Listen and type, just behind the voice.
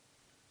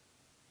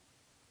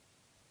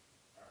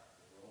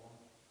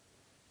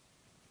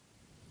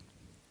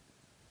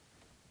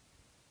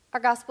Our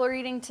gospel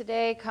reading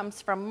today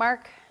comes from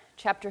Mark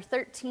chapter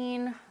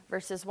 13,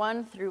 verses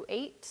 1 through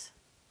 8,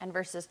 and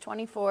verses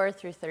 24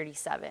 through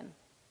 37.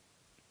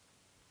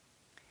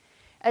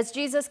 As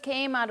Jesus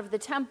came out of the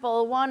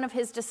temple, one of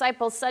his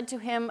disciples said to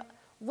him,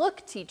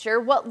 "Look, teacher,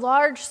 what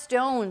large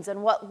stones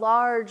and what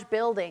large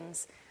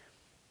buildings."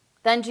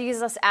 Then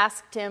Jesus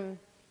asked him,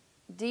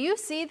 "Do you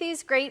see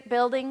these great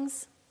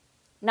buildings?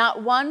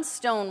 Not one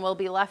stone will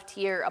be left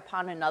here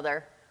upon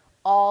another.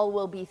 All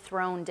will be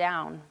thrown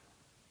down."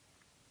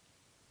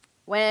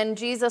 When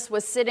Jesus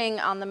was sitting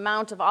on the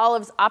Mount of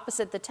Olives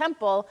opposite the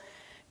temple,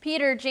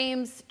 Peter,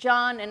 James,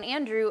 John, and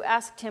Andrew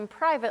asked him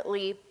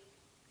privately,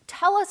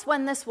 "Tell us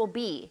when this will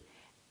be,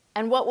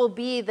 and what will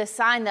be the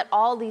sign that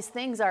all these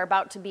things are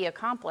about to be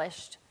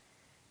accomplished."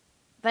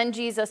 Then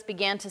Jesus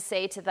began to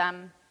say to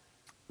them,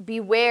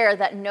 "Beware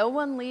that no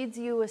one leads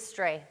you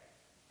astray.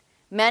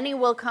 Many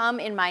will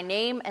come in my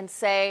name and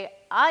say,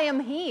 'I am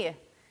he,'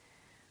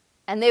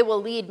 and they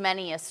will lead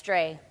many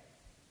astray.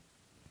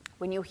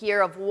 When you hear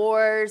of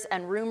wars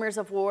and rumors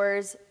of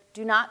wars,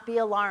 do not be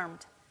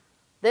alarmed.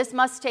 This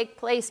must take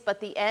place, but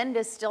the end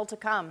is still to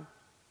come.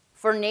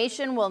 For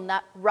nation will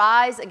not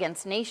rise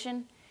against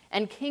nation,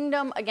 and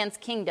kingdom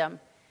against kingdom.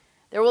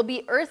 There will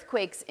be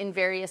earthquakes in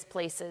various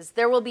places.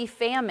 There will be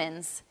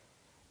famines.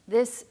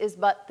 This is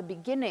but the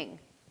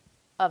beginning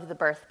of the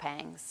birth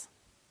pangs.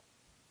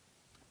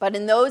 But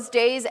in those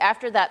days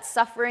after that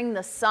suffering,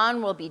 the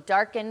sun will be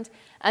darkened,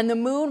 and the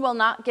moon will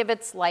not give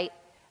its light,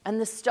 and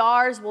the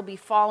stars will be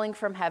falling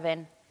from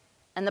heaven,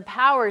 and the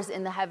powers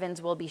in the heavens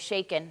will be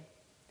shaken.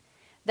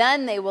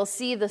 Then they will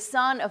see the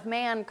Son of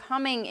Man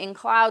coming in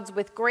clouds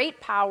with great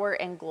power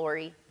and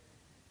glory.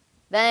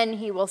 Then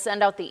he will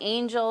send out the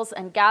angels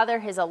and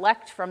gather his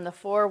elect from the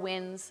four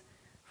winds,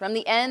 from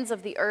the ends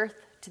of the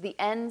earth to the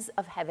ends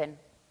of heaven.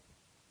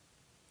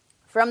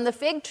 From the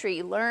fig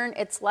tree learn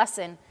its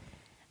lesson.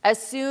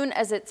 As soon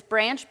as its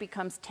branch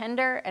becomes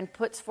tender and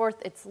puts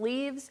forth its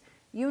leaves,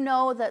 you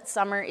know that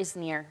summer is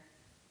near.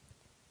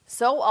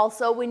 So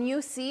also, when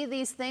you see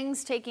these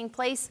things taking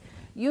place,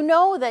 you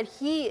know that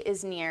he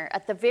is near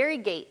at the very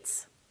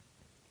gates.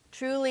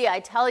 Truly, I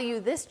tell you,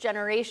 this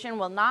generation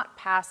will not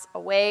pass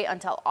away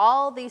until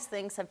all these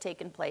things have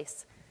taken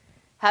place.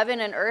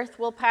 Heaven and earth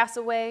will pass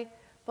away,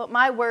 but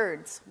my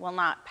words will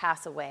not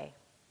pass away.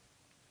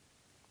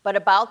 But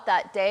about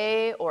that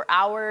day or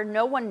hour,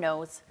 no one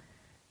knows,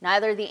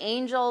 neither the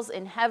angels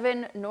in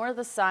heaven nor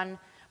the Son,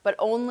 but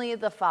only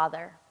the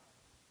Father.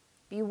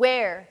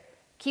 Beware.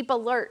 Keep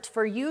alert,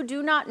 for you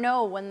do not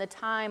know when the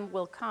time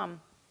will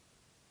come.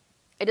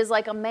 It is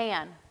like a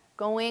man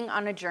going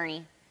on a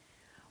journey.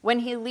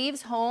 When he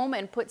leaves home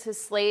and puts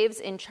his slaves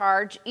in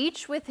charge,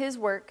 each with his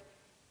work,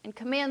 and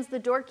commands the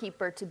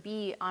doorkeeper to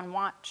be on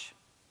watch.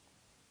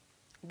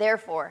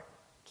 Therefore,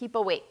 keep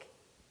awake,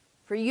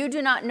 for you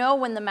do not know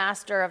when the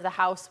master of the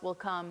house will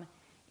come,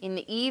 in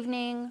the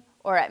evening,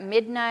 or at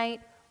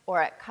midnight,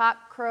 or at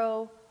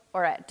cockcrow,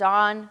 or at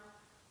dawn,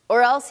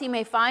 or else he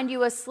may find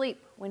you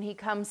asleep when he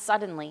comes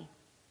suddenly.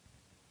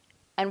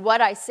 And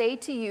what I say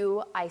to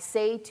you, I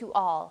say to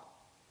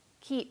all,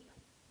 keep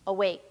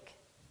awake."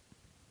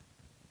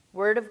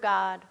 Word of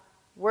God,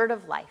 word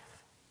of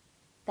life.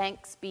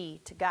 Thanks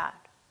be to God.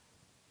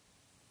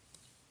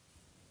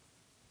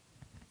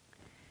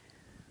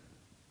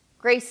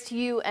 Grace to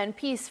you and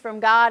peace from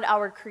God,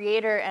 our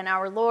Creator and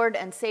our Lord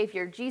and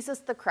Savior, Jesus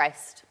the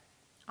Christ.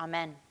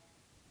 Amen.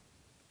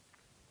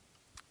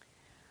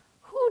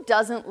 Who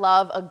doesn't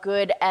love a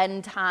good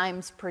end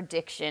times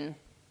prediction?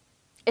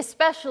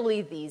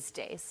 Especially these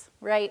days,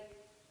 right?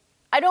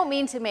 I don't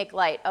mean to make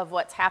light of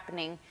what's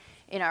happening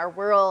in our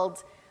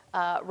world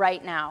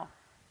right now,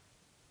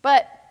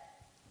 but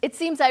it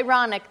seems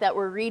ironic that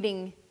we're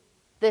reading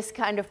this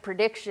kind of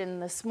prediction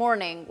this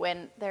morning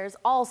when there's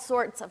all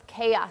sorts of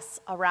chaos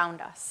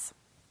around us.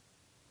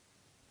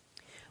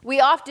 We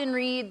often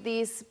read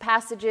these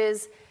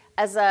passages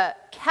as a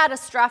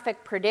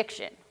catastrophic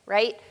prediction,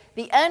 right?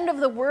 The end of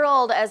the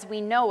world as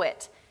we know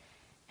it.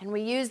 And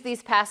we use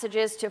these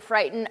passages to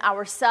frighten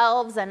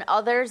ourselves and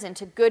others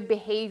into good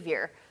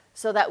behavior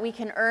so that we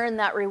can earn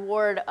that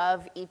reward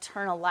of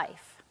eternal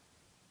life.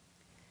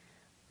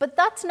 But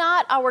that's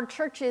not our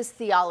church's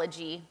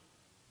theology,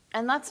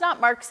 and that's not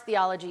Mark's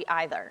theology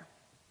either.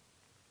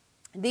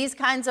 These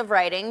kinds of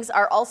writings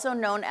are also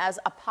known as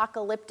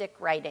apocalyptic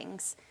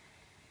writings,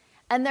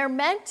 and they're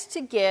meant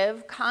to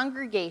give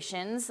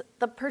congregations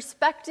the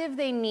perspective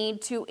they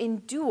need to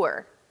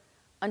endure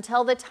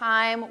until the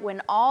time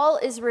when all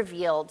is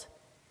revealed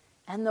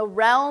and the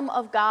realm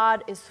of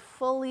God is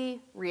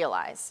fully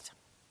realized.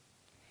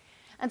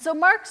 And so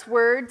Mark's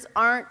words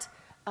aren't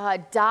a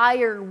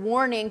dire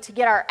warning to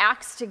get our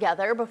acts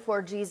together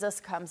before Jesus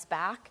comes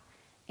back.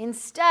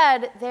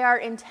 Instead, they are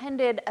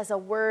intended as a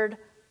word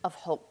of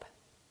hope.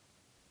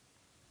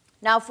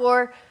 Now,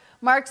 for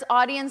Mark's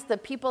audience, the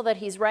people that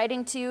he's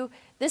writing to,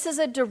 this is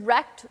a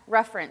direct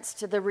reference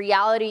to the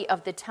reality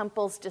of the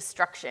temple's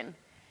destruction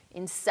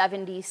in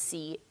 70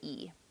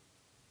 CE.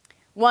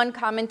 One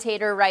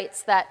commentator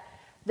writes that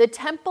the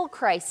temple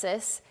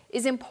crisis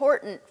is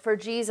important for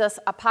Jesus'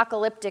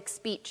 apocalyptic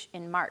speech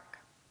in Mark.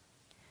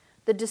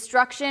 The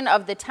destruction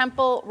of the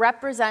temple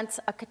represents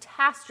a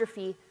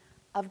catastrophe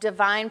of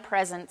divine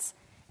presence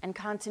and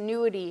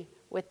continuity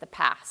with the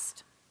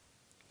past.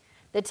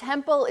 The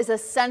temple is a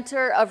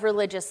center of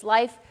religious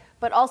life,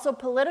 but also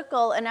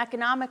political and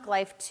economic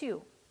life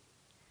too.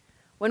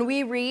 When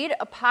we read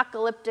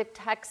apocalyptic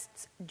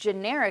texts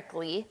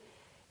generically,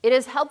 it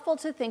is helpful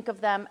to think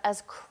of them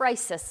as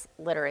crisis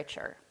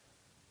literature.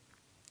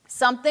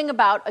 Something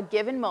about a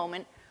given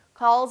moment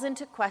calls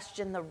into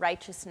question the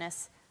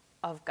righteousness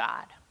of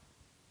God.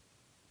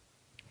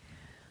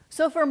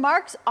 So for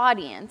Mark's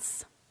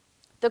audience,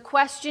 the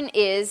question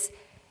is,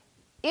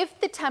 if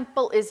the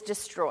temple is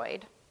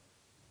destroyed,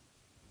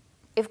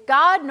 if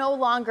God no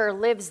longer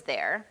lives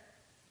there,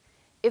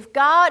 if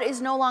God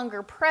is no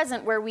longer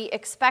present where we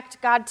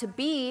expect God to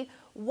be,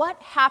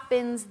 what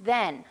happens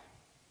then?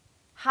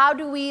 How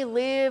do we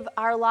live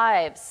our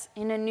lives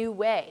in a new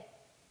way?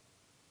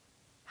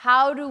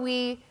 How do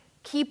we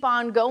keep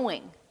on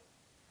going?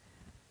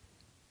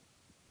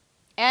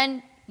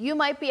 And you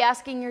might be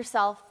asking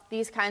yourself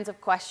these kinds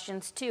of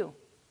questions too.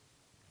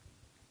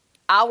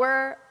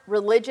 Our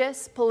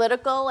religious,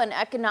 political, and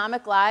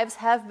economic lives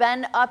have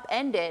been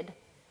upended,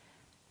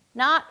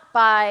 not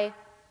by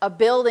a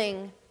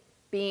building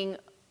being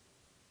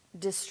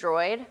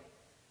destroyed,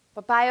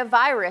 but by a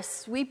virus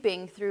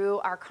sweeping through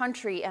our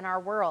country and our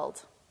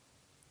world.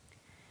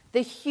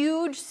 The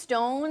huge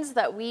stones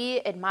that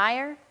we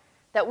admire,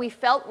 that we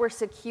felt were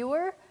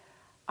secure,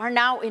 are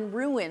now in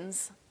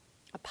ruins,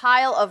 a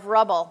pile of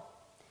rubble,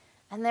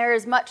 and there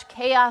is much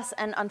chaos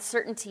and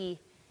uncertainty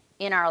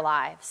in our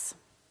lives.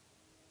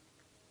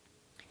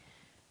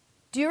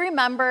 Do you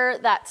remember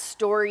that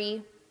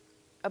story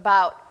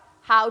about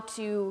how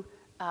to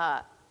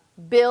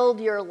build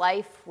your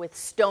life with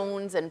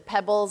stones and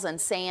pebbles and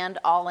sand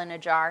all in a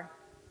jar?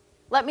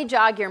 Let me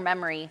jog your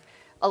memory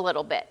a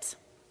little bit.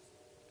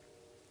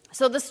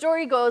 So the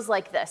story goes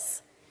like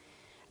this.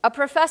 A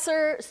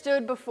professor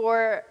stood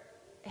before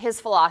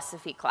his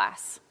philosophy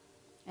class,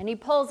 and he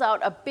pulls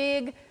out a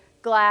big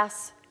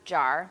glass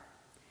jar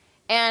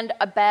and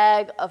a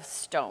bag of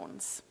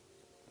stones.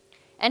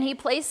 And he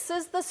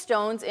places the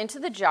stones into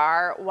the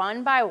jar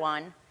one by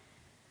one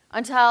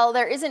until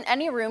there isn't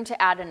any room to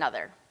add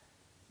another.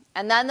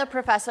 And then the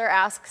professor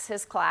asks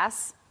his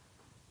class,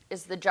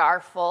 "Is the jar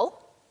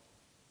full?"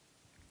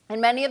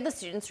 And many of the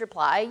students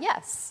reply,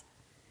 "Yes."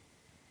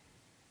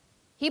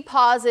 He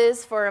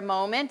pauses for a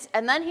moment,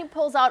 and then he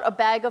pulls out a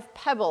bag of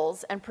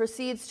pebbles and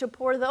proceeds to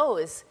pour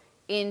those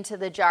into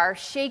the jar,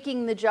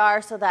 shaking the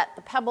jar so that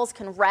the pebbles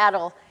can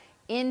rattle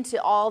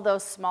into all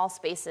those small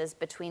spaces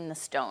between the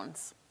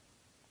stones.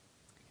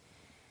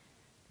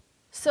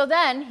 So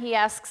then he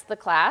asks the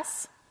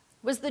class,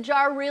 was the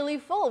jar really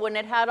full when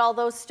it had all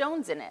those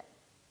stones in it?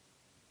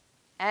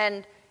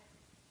 And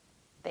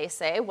they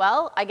say,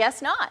 well, I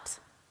guess not.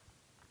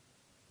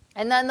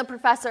 And then the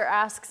professor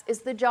asks,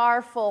 is the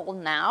jar full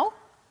now?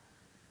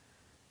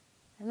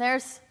 And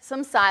there's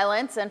some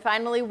silence, and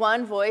finally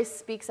one voice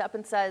speaks up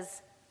and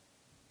says,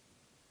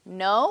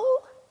 no?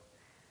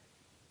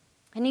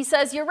 And he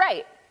says, you're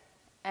right.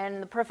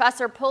 And the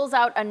professor pulls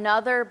out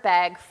another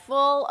bag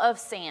full of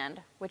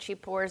sand, which he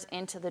pours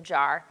into the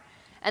jar.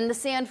 And the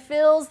sand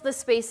fills the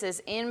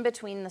spaces in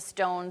between the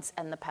stones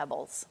and the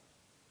pebbles.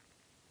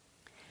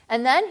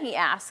 And then he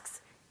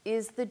asks,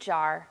 is the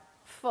jar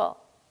full?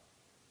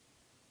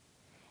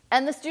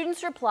 And the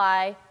students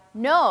reply,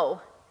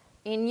 no,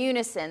 in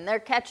unison. They're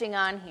catching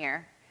on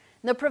here.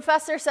 And the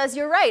professor says,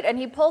 you're right. And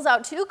he pulls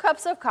out 2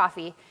 cups of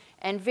coffee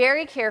and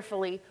very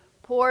carefully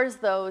pours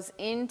those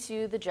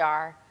into the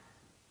jar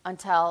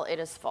until it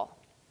is full.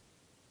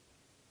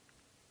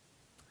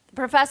 The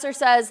professor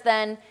says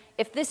then,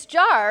 if this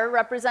jar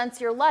represents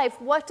your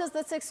life, what does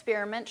this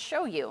experiment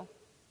show you?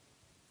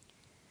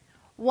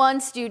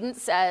 One student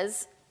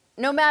says,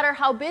 no matter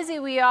how busy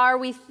we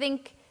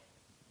think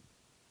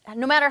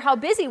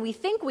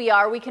we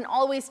are, we can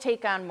always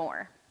take on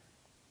more.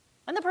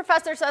 And the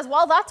professor says,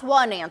 well, that's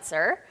one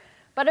answer,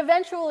 but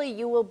eventually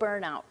you will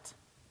burn out.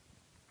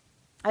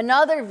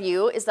 Another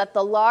view is that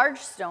the large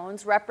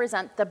stones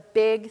represent the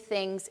big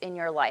things in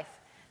your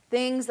life,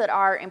 things that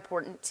are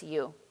important to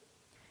you.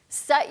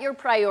 Set your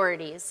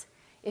priorities.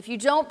 If you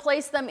don't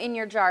place them in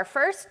your jar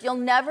first, you'll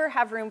never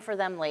have room for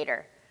them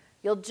later.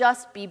 You'll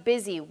just be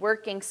busy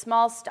working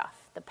small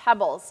stuff, the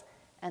pebbles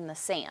and the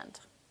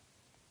sand.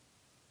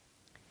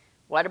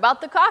 What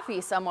about the coffee?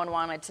 Someone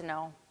wanted to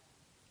know.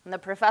 And the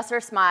professor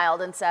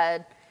smiled and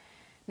said,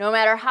 no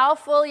matter how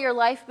full your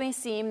life may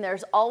seem,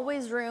 there's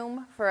always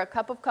room for a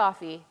cup of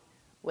coffee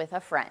with a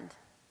friend.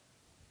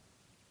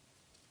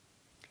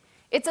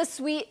 It's a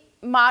sweet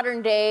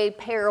modern-day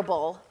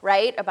parable,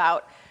 right,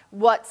 about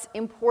what's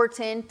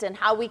important and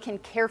how we can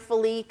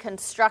carefully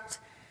construct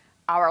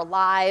our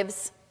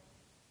lives.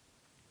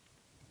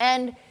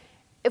 And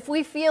if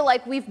we feel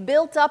like we've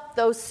built up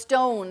those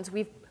stones,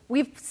 we've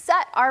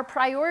set our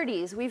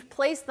priorities, we've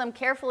placed them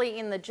carefully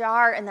in the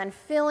jar and then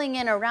filling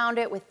in around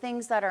it with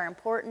things that are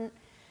important,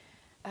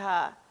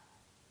 and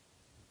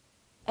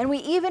And we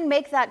even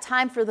make that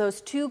time for those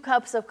 2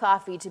 cups of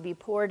coffee to be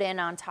poured in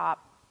on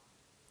top.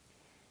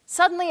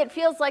 Suddenly it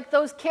feels like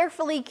those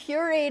carefully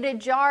curated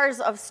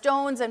jars of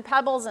stones and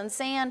pebbles and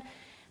sand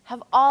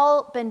have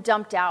all been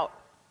dumped out,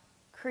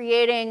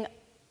 creating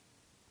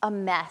a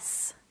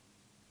mess.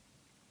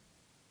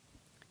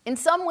 In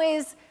some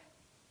ways,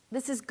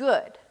 this is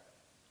good.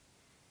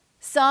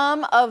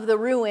 Some of the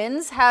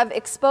ruins have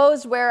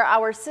exposed where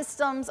our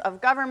systems of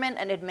government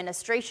and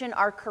administration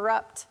are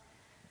corrupt,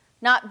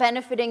 not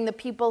benefiting the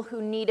people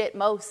who need it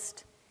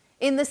most,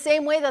 in the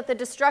same way that the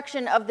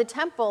destruction of the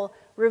temple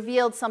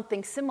revealed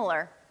something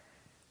similar.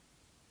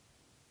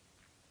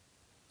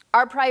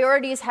 Our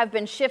priorities have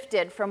been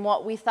shifted from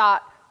what we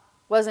thought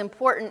was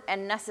important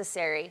and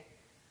necessary.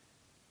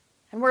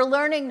 And we're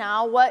learning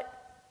now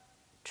what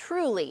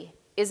truly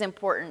is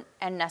important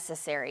and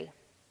necessary.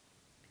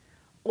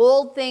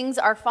 Old things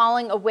are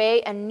falling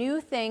away and new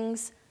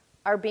things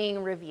are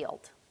being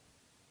revealed.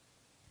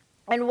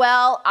 And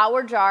while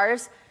our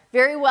jars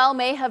very well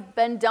may have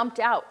been dumped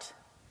out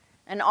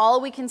and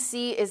all we can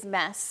see is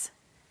mess,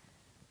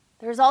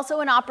 there's also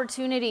an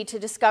opportunity to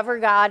discover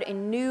God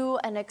in new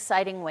and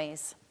exciting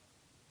ways.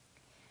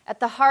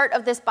 At the heart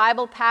of this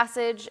Bible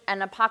passage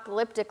and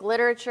apocalyptic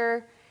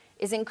literature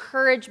is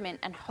encouragement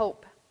and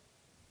hope.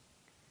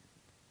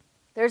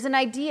 There's an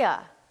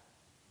idea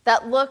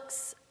that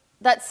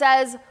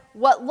says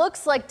what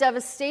looks like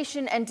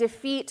devastation and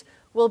defeat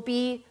will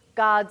be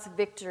God's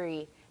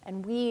victory.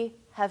 And we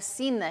have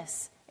seen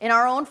this in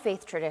our own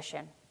faith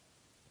tradition.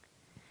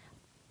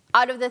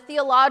 Out of the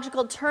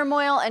theological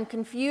turmoil and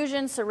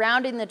confusion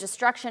surrounding the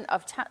destruction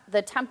of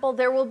the temple,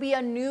 there will be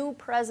a new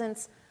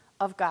presence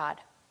of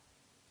God.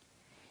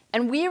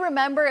 And we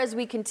remember as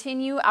we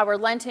continue our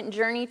Lenten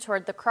journey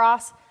toward the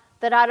cross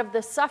that out of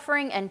the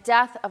suffering and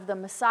death of the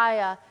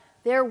Messiah,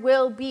 there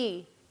will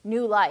be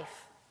new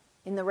life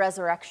in the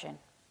resurrection.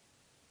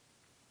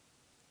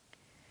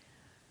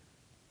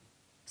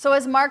 So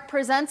as Mark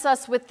presents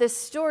us with this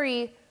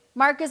story,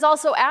 Mark is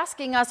also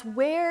asking us,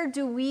 where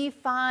do we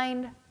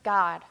find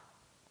God?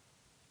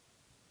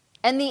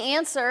 And the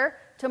answer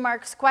to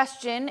Mark's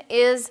question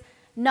is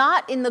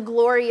not in the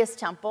glorious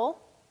temple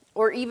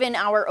or even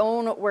our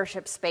own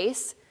worship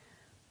space,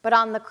 but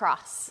on the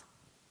cross.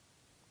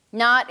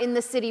 Not in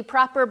the city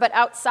proper, but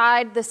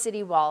outside the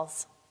city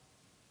walls.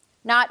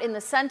 Not in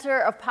the center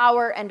of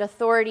power and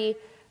authority,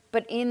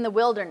 but in the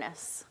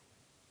wilderness.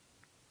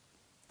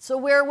 So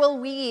where will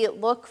we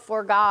look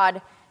for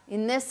God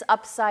in this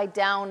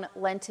upside-down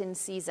Lenten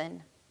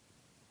season?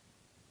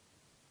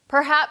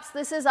 Perhaps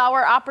this is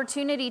our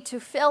opportunity to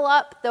fill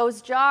up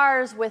those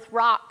jars with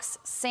rocks,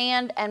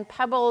 sand, and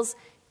pebbles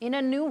in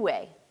a new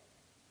way.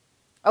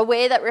 A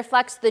way that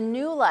reflects the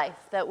new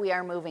life that we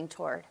are moving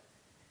toward.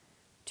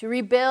 To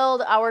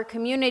rebuild our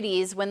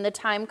communities when the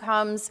time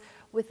comes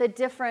with a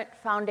different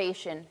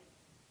foundation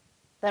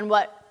than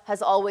what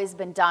has always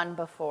been done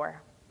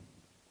before.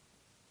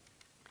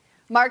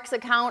 Mark's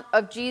account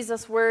of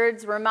Jesus'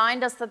 words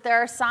remind us that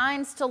there are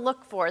signs to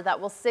look for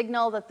that will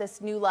signal that this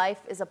new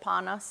life is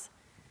upon us.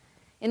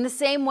 In the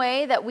same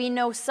way that we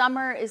know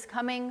summer is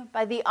coming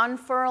by the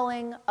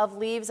unfurling of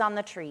leaves on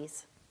the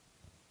trees.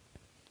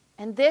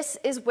 And this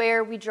is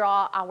where we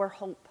draw our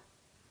hope.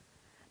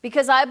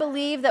 Because I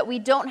believe that we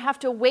don't have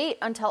to wait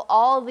until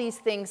all these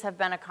things have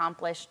been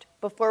accomplished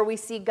before we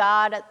see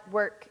God at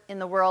work in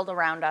the world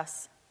around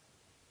us.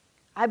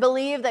 I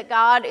believe that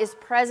God is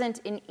present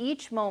in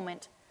each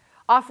moment,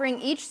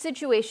 offering each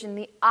situation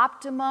the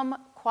optimum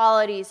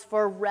qualities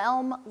for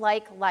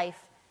realm-like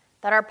life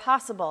that are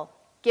possible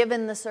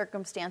given the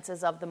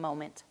circumstances of the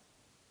moment.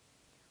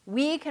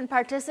 We can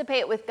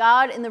participate with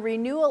God in the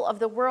renewal of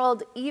the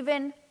world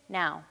even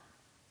now.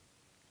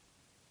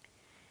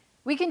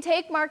 We can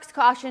take Mark's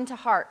caution to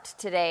heart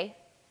today.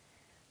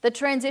 The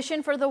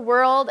transition for the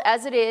world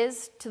as it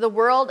is to the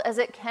world as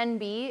it can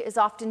be is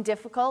often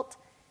difficult,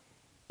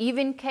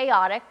 even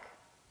chaotic.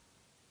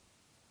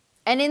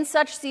 And in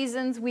such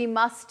seasons, we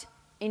must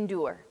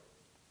endure.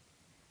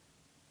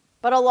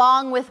 But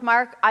along with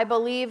Mark, I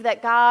believe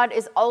that God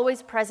is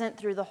always present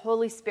through the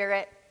Holy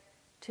Spirit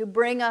to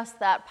bring us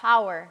that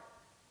power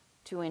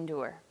to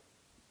endure.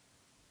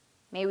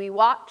 May we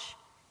watch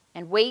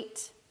and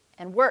wait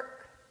and work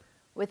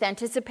with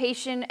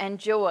anticipation and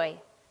joy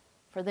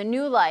for the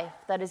new life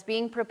that is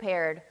being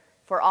prepared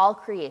for all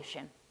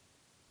creation.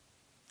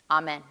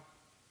 Amen.